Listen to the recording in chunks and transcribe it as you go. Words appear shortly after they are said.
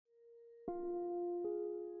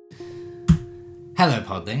Hello,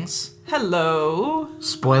 Podlings. Hello.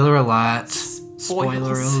 Spoiler alert.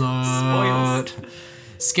 Spoils.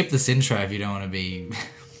 Skip this intro if you don't want to be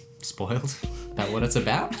spoiled about what it's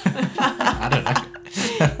about. I don't know.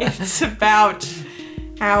 It's about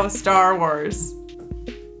how Star Wars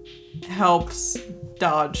helps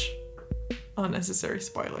dodge unnecessary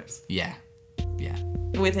spoilers Yeah.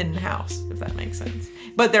 within the house, if that makes sense.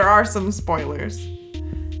 But there are some spoilers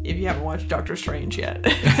if you haven't watched Doctor Strange yet.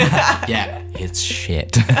 Yeah, it's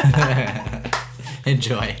shit.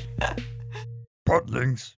 Enjoy.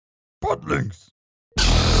 Podlings.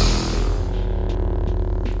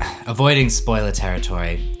 Avoiding spoiler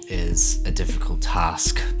territory is a difficult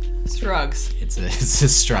task. Strugs. It's a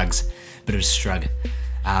strugs, bit of a strug.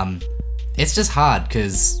 It's just hard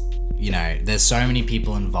because, you know, there's so many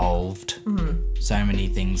people involved. Mm-hmm. So many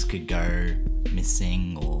things could go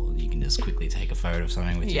missing, or you can just quickly take a photo of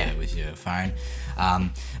something with your phone.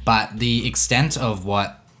 But the extent of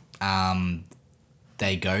what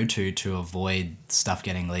they go to avoid stuff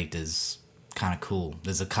getting leaked is kind of cool.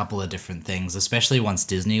 There's a couple of different things, especially once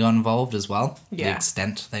Disney got involved as well. Yeah. The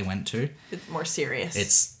extent they went to. It's more serious.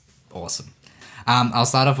 It's awesome. I'll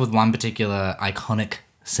start off with one particular iconic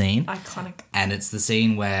scene. Iconic. And it's the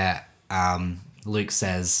scene where Luke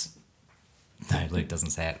says... No, Luke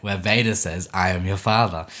doesn't say it. Where Vader says, "I am your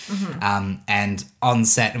father." Mm-hmm. And on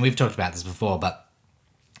set, and we've talked about this before, but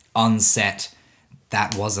on set,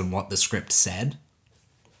 that wasn't what the script said.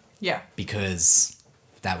 Yeah. Because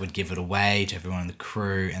that would give it away to everyone in the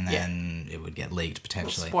crew, and then it would get leaked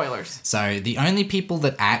potentially. Spoilers. So the only people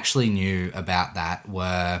that actually knew about that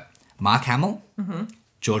were Mark Hamill,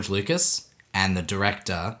 George Lucas, and the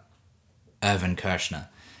director, Irvin Kershner.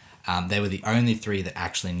 They were the only three that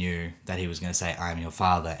actually knew that he was going to say, "I am your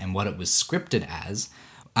father." And what it was scripted as,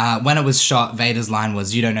 when it was shot, Vader's line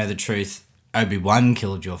was, "You don't know the truth, Obi-Wan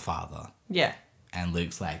killed your father." Yeah. And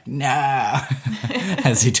Luke's like, "No,"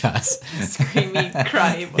 as he does. Screamy,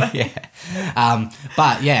 cry boy. Yeah.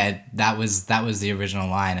 But yeah, that was the original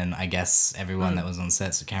line, and I guess everyone that was on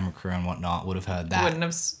sets, the camera crew and whatnot, would have heard that. Wouldn't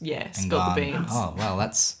have, and spilled gone, the beans. "Oh, well,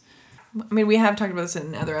 that's..." I mean, we have talked about this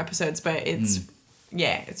in other episodes, but it's,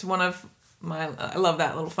 it's one of I love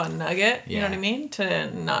that little fun nugget, you know what I mean? To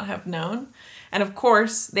not have known. And of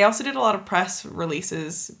course, they also did a lot of press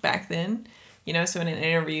releases back then, you know, so in an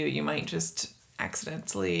interview, you might just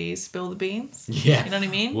accidentally spill the beans. Yeah. You know what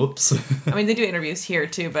I mean? Whoops. I mean, they do interviews here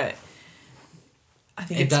too, but I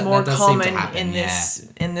think it's That more does seem to common happen,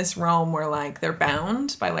 in this realm where like they're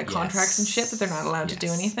bound by like contracts and shit that they're not allowed to do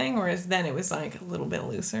Yes. anything. Whereas then it was like a little bit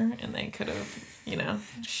looser, and they could have, you know,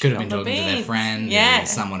 Could have been spilled the talking to their beans. friend. Yeah. Or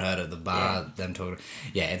someone heard at the bar, them talking.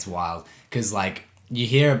 Yeah, it's wild. Because, like, you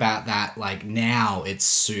hear about that, like, now it's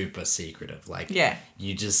super secretive. Like,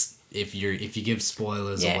 you just, if you give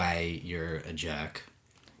spoilers away, you're a jerk.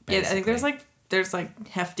 Basically. Yeah, I think there's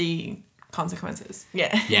hefty consequences.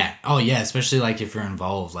 Yeah. Yeah. Oh, yeah. Especially like if you're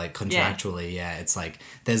involved, like contractually. Yeah. It's like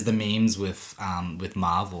there's the memes with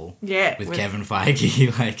Marvel. Yeah. With Kevin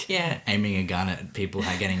Feige, like aiming a gun at people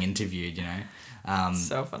getting interviewed. You know.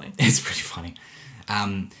 So funny. It's pretty funny.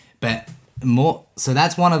 But more. So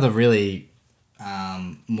that's one of the really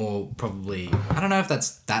more probably. I don't know if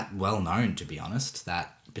that's that well known, to be honest.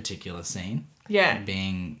 That particular scene. Yeah.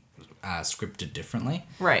 Being scripted differently.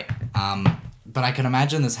 Right. But I can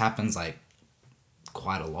imagine this happens like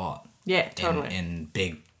quite a lot. Yeah, totally. In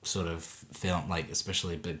big sort of film, like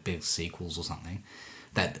especially big sequels or something.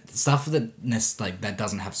 That stuff that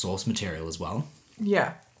doesn't have source material as well.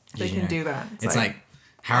 Yeah, they can do that. It's like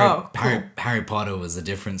Harry Potter was a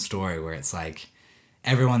different story where it's like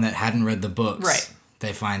everyone that hadn't read the books,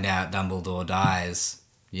 they find out Dumbledore dies.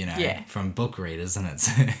 You know, from book readers, and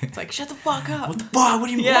it's like, shut the fuck up. What the fuck? What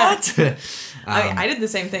do you want? I did the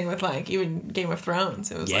same thing with like even Game of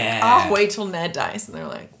Thrones. It was like, I'll wait till Ned dies, and they're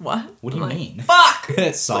like, what? What do you mean? Fuck!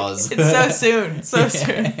 Soz. It's so soon.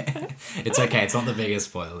 Soon. It's okay. It's not the biggest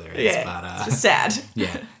spoiler there is, but it's just sad.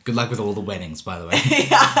 Yeah. Good luck with all the weddings, by the way.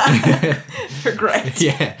 They're great.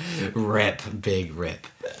 Yeah. Big rip.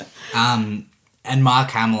 And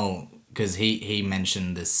Mark Hamill, because he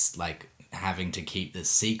mentioned this like having to keep this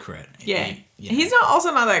secret. Yeah. He's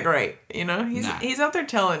also not that great, you know? He's out there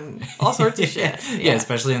telling all sorts of shit. Yeah,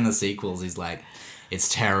 especially in the sequels, he's like, it's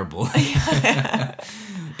terrible.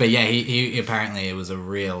 But yeah, he apparently it was a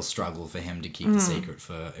real struggle for him to keep the secret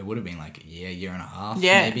for, it would have been like a year and a half,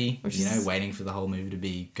 maybe, waiting for the whole movie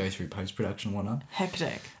to go through post-production and whatnot.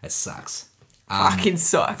 Hectic. It sucks. Fucking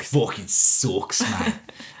sucks. Fucking sucks,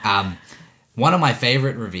 man. One of my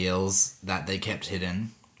favorite reveals that they kept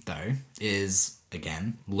hidden, though, is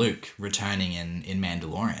again, Luke returning in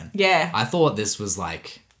Mandalorian. Yeah. I thought this was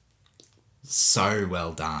like so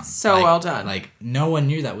well done. So Like- well done. Like no one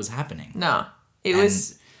knew that was happening. No. It And-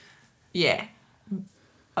 was, yeah,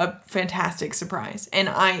 a fantastic surprise. And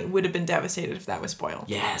I would have been devastated if that was spoiled.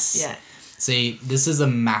 Yes. Yeah. See, this is a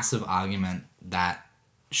massive argument that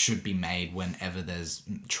should be made whenever there's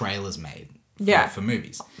trailers made for, Yeah. for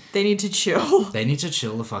movies. They need to chill. They need to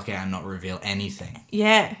chill the fuck out and not reveal anything.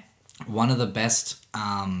 Yeah. One of the best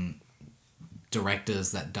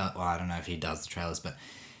directors that does, well, I don't know if he does the trailers, but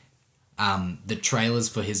the trailers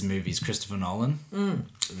for his movies, Christopher Nolan,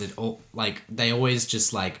 they always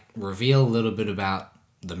just like reveal a little bit about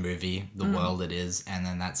the movie, the world it is, and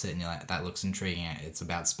then that's it. And you're like, that looks intriguing. It's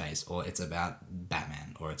about space, or it's about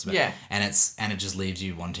Batman, or it's about, Yeah. and it just leaves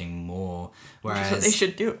you wanting more. Whereas That's what they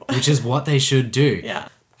should do. which is what they should do. Yeah.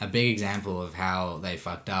 A big example of how they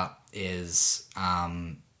fucked up is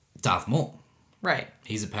Darth Maul. Right.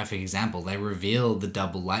 He's a perfect example. They reveal the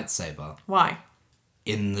double lightsaber Why?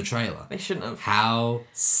 in the trailer. They shouldn't have. How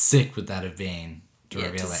sick would that have been to Yeah,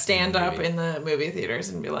 reveal to that stand in the up movie? in the movie theaters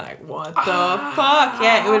and be like, what the fuck?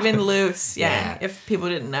 Yeah, it would have been loose. Yeah, Yeah. if people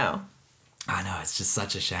didn't know. I know, it's just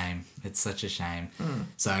such a shame. It's such a shame. Mm.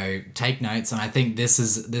 So take notes, and I think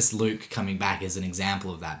this Luke coming back is an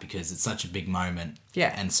example of that because it's such a big moment.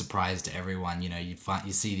 Yeah. And surprise to everyone. You know, you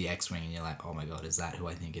see the X-wing and you're like, oh my god, is that who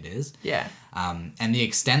I think it is? Yeah. And the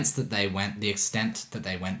extent that they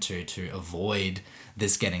went to avoid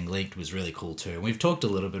this getting leaked was really cool too. And we've talked a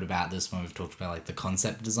little bit about this when we've talked about like the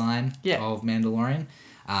concept design of Mandalorian,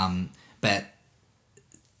 but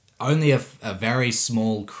only a very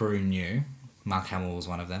small crew knew. Mark Hamill was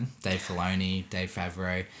one of them. Dave Filoni, Dave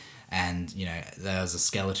Favreau, and you know there was a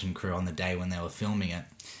skeleton crew on the day when they were filming it,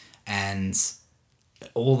 and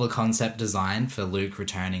all the concept design for Luke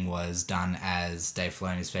returning was done as Dave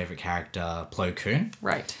Filoni's favorite character, Plo Koon,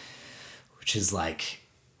 Right. which is like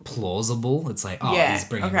plausible. It's like, oh, Yeah, he's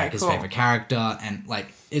bringing okay, back his cool. favorite character, and like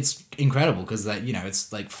it's incredible because that, you know,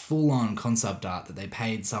 it's like full on concept art that they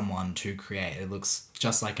paid someone to create. It looks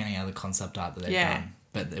just like any other concept art that they've done,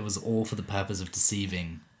 but it was all for the purpose of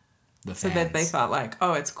deceiving the So fans. that they thought like,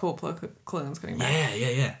 oh, it's cool, Plo Koon's coming back.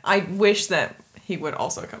 yeah. I wish that he would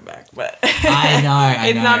also come back, but I know.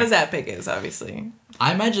 it's not as epic as obviously.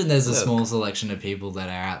 I imagine there's a Luke. small selection of people that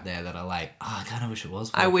are out there that are like, oh, I kind of wish it was.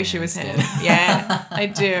 I wish it was him. Yeah, I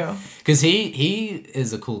do. Because he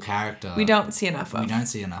is a cool character. We don't see enough We of. don't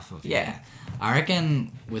see enough of. Yeah. I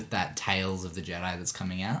reckon with that Tales of the Jedi that's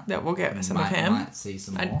coming out, That we'll get some of him. might see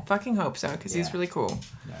some I more. fucking hope so because he's Yeah. really cool.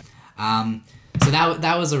 So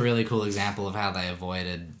that was a really cool example of how they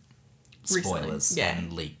avoided Recently, spoilers yeah.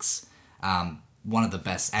 and leaks. One of the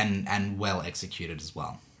best and well executed as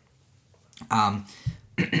well.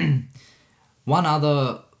 One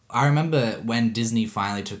other, I remember when Disney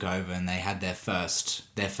finally took over and they had their first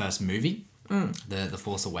movie, the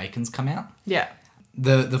Force Awakens, come out. Yeah.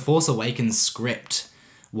 The Force Awakens script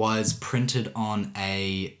was printed on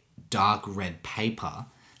a dark red paper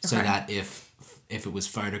so Okay. that if it was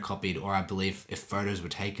photocopied, or I believe if photos were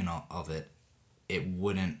taken of it, it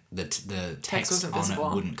wouldn't, the text wasn't on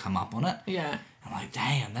visible. it wouldn't come up on it. Yeah. I'm like,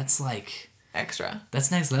 damn, that's Extra.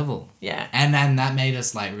 next level. Yeah. And that made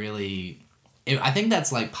us like really, I think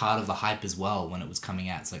that's like part of the hype as well when it was coming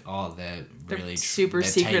out. It's like, oh, they're really super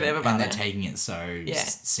secretive about and they're it. taking it so Yeah.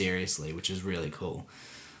 seriously, which is really cool.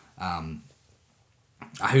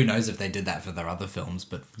 Who knows if they did that for their other films,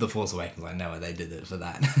 but The Force Awakens, I know they did it for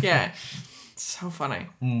that. Yeah. So funny.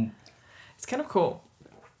 It's kind of cool.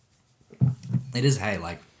 It is, hey,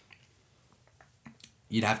 like,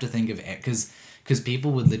 you'd have to think of it, because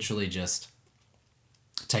people would literally just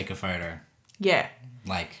take a photo, Yeah.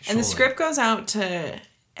 like, And the surely. script goes out to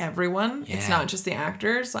everyone. It's Yeah. not just the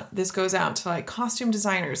actors. Like, this goes out to like costume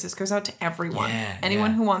designers. This goes out to everyone. Yeah,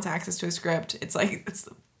 Anyone yeah. who wants access to a script. It's like it's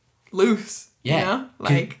loose. Yeah, You know?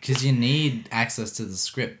 Like because you need access to the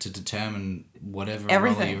script to determine whatever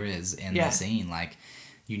Everything. role is in Yeah. the scene. Like,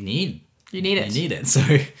 you need it. You need it. So,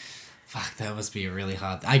 fuck, that must be a really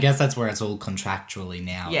hard. I guess that's where it's all contractually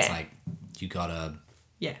now. Yeah. It's like you gotta,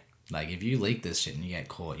 Yeah. like, if you leak this shit and you get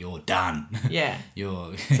caught, you're done. Yeah.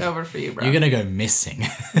 you're It's over for you, bro. you're gonna go missing.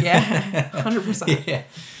 Yeah. 100%. Yeah,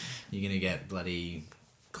 you're gonna get bloody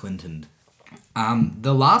Clintoned.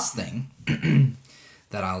 The last thing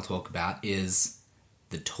that I'll talk about is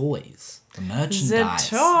the toys, the merchandise,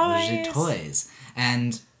 toys. the toys,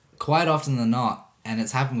 and quite often than not, and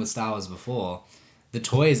it's happened with Star Wars before, the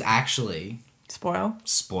toys actually Spoil.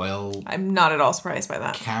 spoil I'm not at all surprised by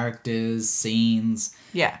that. characters, scenes,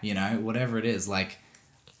 Yeah. you know, whatever it is. Like,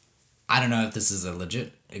 I don't know if this is a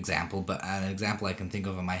legit example, but an example I can think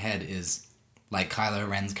of in my head is like Kylo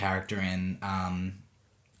Ren's character in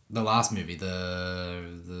the last movie,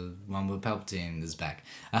 the one with Palpatine is back.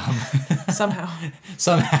 Somehow.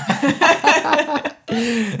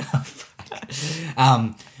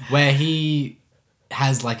 Where he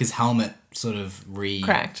has like his helmet sort of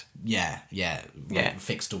Cracked. Like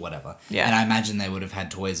fixed or whatever. Yeah. And I imagine they would have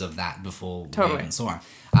had toys of that before we even saw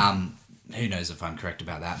him. Who knows if I'm correct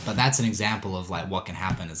about that, but that's an example of like what can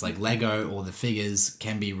happen. It's like Lego or the figures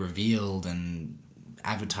can be revealed and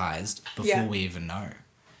advertised before we even know.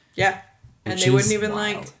 Yeah. And Which they wouldn't is even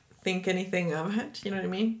wild. like think anything of it, you know what I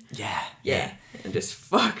mean? Yeah. And just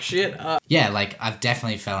fuck shit up. Yeah, like I've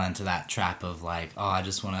definitely fell into that trap of like, oh, I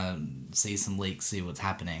just want to see some leaks, see what's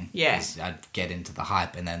happening. Yeah. 'Cause I'd get into the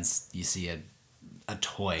hype, and then you see a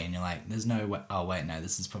toy, and you're like, there's no way. Oh wait, no,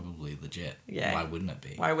 this is probably legit. Yeah. Why wouldn't it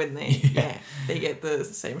be? Why wouldn't they? Yeah. They get the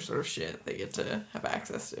same sort of shit they get to have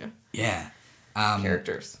access to. Yeah.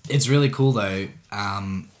 Characters. It's really cool though.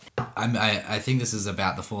 I think this is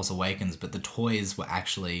about The Force Awakens, but the toys were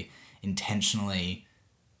actually intentionally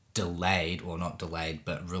delayed, or not delayed,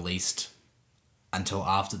 but released until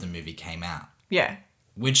after the movie came out. Yeah.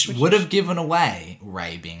 Which would have given away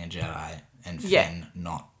Rey being a Jedi and Finn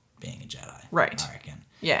not being a Jedi. Right. I reckon.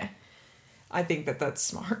 Yeah. I think that's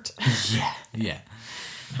smart. Yeah.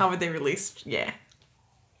 How would they release,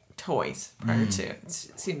 toys prior to? It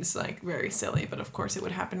seems like very silly, but of course it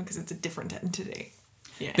would happen because it's a different entity.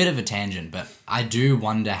 Yeah. Bit of a tangent, but I do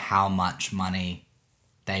wonder how much money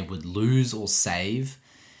they would lose or save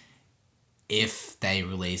if they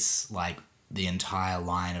release like the entire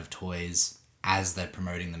line of toys as they're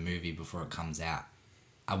promoting the movie before it comes out.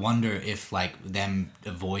 I wonder if like them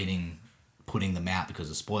avoiding putting them out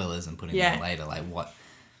because of spoilers and putting them out later, like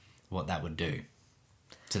what that would do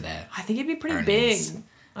to their I think it'd be pretty earnings. big.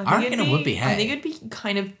 I reckon it would be, hey. I think it'd be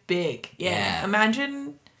kind of big. Yeah.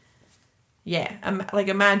 Imagine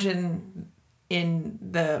in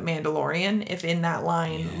The Mandalorian, if in that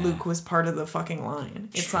line Luke was part of the fucking line.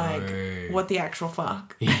 It's True. like, what the actual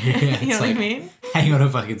fuck? Yeah, You know what I mean? Hang on a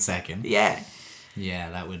fucking second. Yeah. Yeah,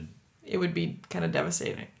 that would... It would be kind of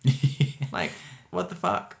devastating. Like, what the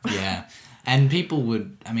fuck? Yeah. And people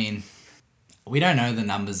would... I mean, we don't know the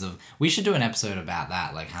numbers of... We should do an episode about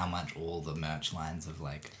that, like how much all the merch lines have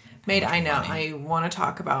like... Made, I know. I want to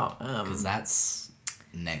talk about... Because that's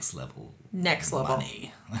next level. Next level.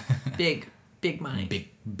 Money. Big money.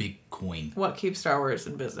 Big coin. What keeps Star Wars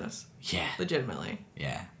in business? Yeah. Legitimately.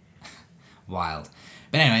 Yeah. Wild.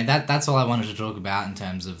 But anyway, that's all I wanted to talk about in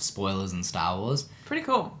terms of spoilers and Star Wars. Pretty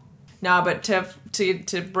cool. No, but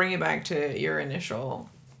to bring it back to your initial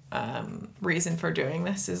reason for doing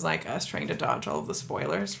this is like us trying to dodge all of the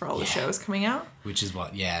spoilers for all the shows coming out. Which is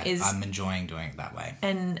what, I'm enjoying doing it that way.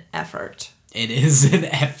 An effort. It is an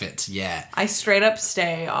effort, yeah. I straight up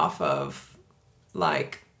stay off of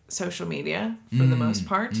like social media for the most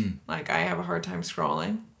part. Like I have a hard time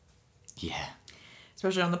scrolling. Yeah.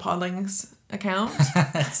 Especially on the Podlings account.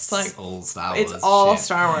 It's like all Star Wars. It's all shit.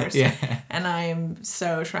 Star Wars. Yeah. And I'm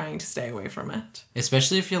so trying to stay away from it.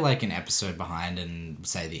 Especially if you're like an episode behind in,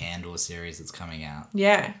 say, the Andor series that's coming out.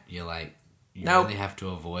 Yeah. You're like, you Nope. really have to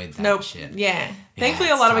avoid that shit. Yeah. Thankfully,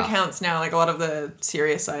 a it's lot tough. of accounts now, like a lot of the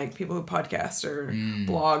serious, like people who podcast or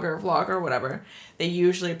blog or vlog or whatever, they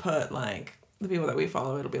usually put like the people that we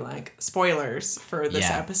follow, it'll be like spoilers for this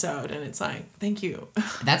episode. And it's like, thank you.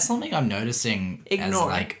 That's something I'm noticing as Ignore.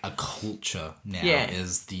 like a culture now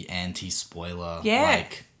is the anti-spoiler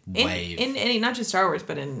like wave. In not just Star Wars,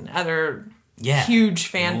 but in other Yeah. huge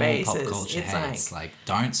fan All bases. Pop culture It's hates. Like,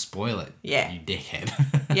 don't spoil it. Yeah. You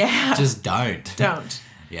dickhead. Yeah. Just don't. Don't.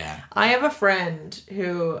 Yeah. I have a friend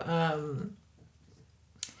who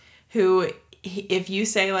if you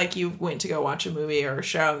say like you went to go watch a movie or a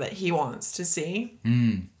show that he wants to see,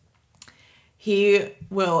 he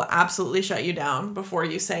will absolutely shut you down before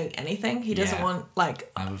you say anything. He doesn't want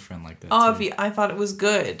like, I have a friend like that. oh, too. I thought it was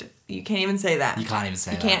good. You can't even say that. You can't even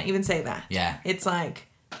say You that. can't even say that. Yeah. It's like,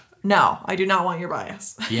 no, I do not want your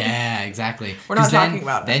bias. Yeah, exactly. We're not 'Cause then- talking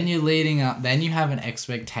about it. Then you're leading up. Then you have an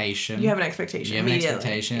expectation. You have an expectation. You have an immediately.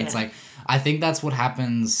 expectation. Yeah. It's like, I think that's what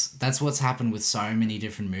happens. That's what's happened with so many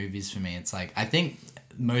different movies for me. It's like, I think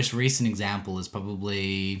most recent example is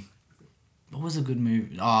probably, what was a good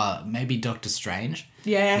movie? Oh, maybe Doctor Strange.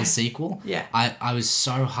 Yeah. The sequel. Yeah. I was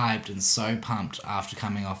so hyped and so pumped after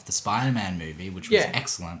coming off the Spider-Man movie, which was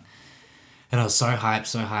excellent. And I was so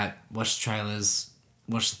hyped, watched the trailers,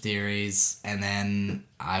 watched the theories, and then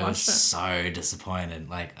I was so disappointed.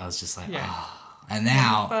 Like, I was just like, oh. And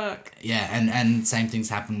now, Fuck. yeah, and same things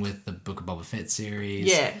happened with the Book of Boba Fett series.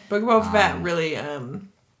 Yeah, Book of Boba Fett really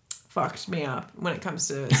fucked me up when it comes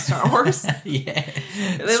to Star Wars. Yeah.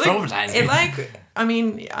 It I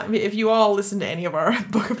mean, if you all listen to any of our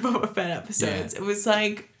Book of Boba Fett episodes, it was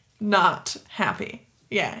like not happy.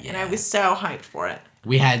 Yeah. And I was so hyped for it.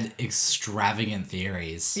 We had extravagant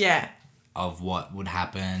theories. Yeah. Of what would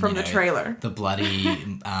happen from the trailer. The bloody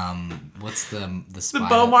what's the spider? The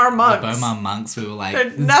Bomar monks. The Bomar monks. We were like,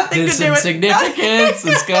 there's nothing to do with significance.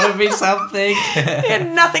 There's got to be something. It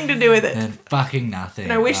had nothing to do with it. And fucking nothing.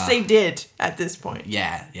 And I wish they did at this point.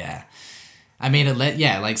 Yeah. I mean,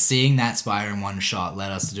 like seeing that spider in one shot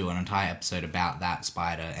led us to do an entire episode about that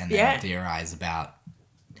spider and then theorize about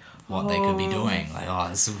what they could be doing. Like,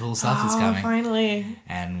 there's some cool stuff that's coming. Finally.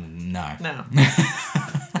 And no.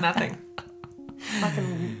 Nothing.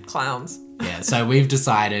 Fucking clowns. Yeah, so we've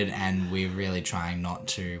decided, and we're really trying not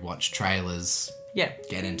to watch trailers. Yeah.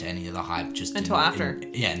 Get into any of the hype just until after.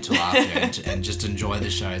 Until after, and just enjoy the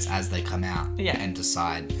shows as they come out. Yeah. And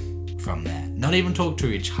decide from there. Not even talk to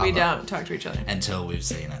each other. We don't talk to each other until we've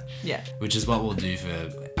seen it. Yeah. Which is what we'll do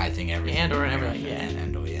for I think everything. Andor and everything. Yeah.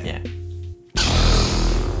 Andor. Yeah.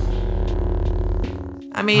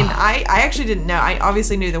 I mean, I actually didn't know. I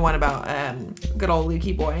obviously knew the one about good old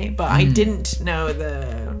Lukey boy, but I didn't know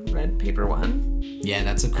the red paper one. Yeah,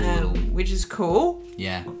 that's a cool little... Which is cool.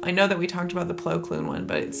 Yeah. I know that we talked about the Plo Koon one,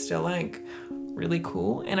 but it's still, like, really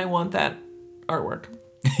cool, and I want that artwork.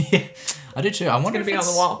 Yeah, I do too. I wonder if it's going to be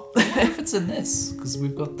on the wall. I wonder if it's in this, because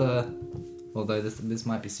we've got the... Although this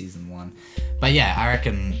might be season 1. But yeah, I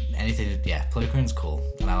reckon anything... Yeah, Plo Koon's cool,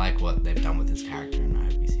 and I like what they've done with his character, and I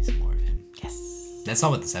hope we see some more of him. Yes. That's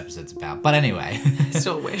not what this episode's about. But anyway.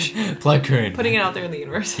 Still wish. Plo Koon. Putting it out there in the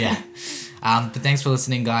universe. Yeah. But thanks for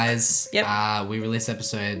listening, guys. Yep. We release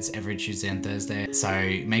episodes every Tuesday and Thursday. So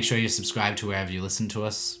make sure you subscribe to wherever you listen to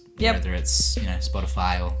us. Yep. Whether it's,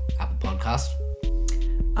 Spotify or Apple Podcast.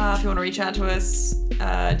 If you want to reach out to us,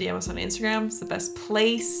 DM us on Instagram. It's the best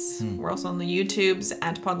place. We're also on the YouTubes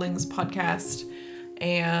at Podlings Podcast.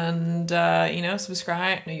 And,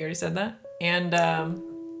 subscribe. No, you already said that. And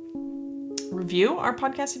review our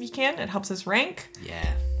podcast if you can. It helps us rank.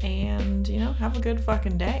 Yeah. And, have a good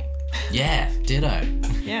fucking day. Yeah, ditto.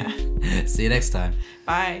 Yeah. See you next time.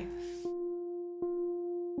 Bye.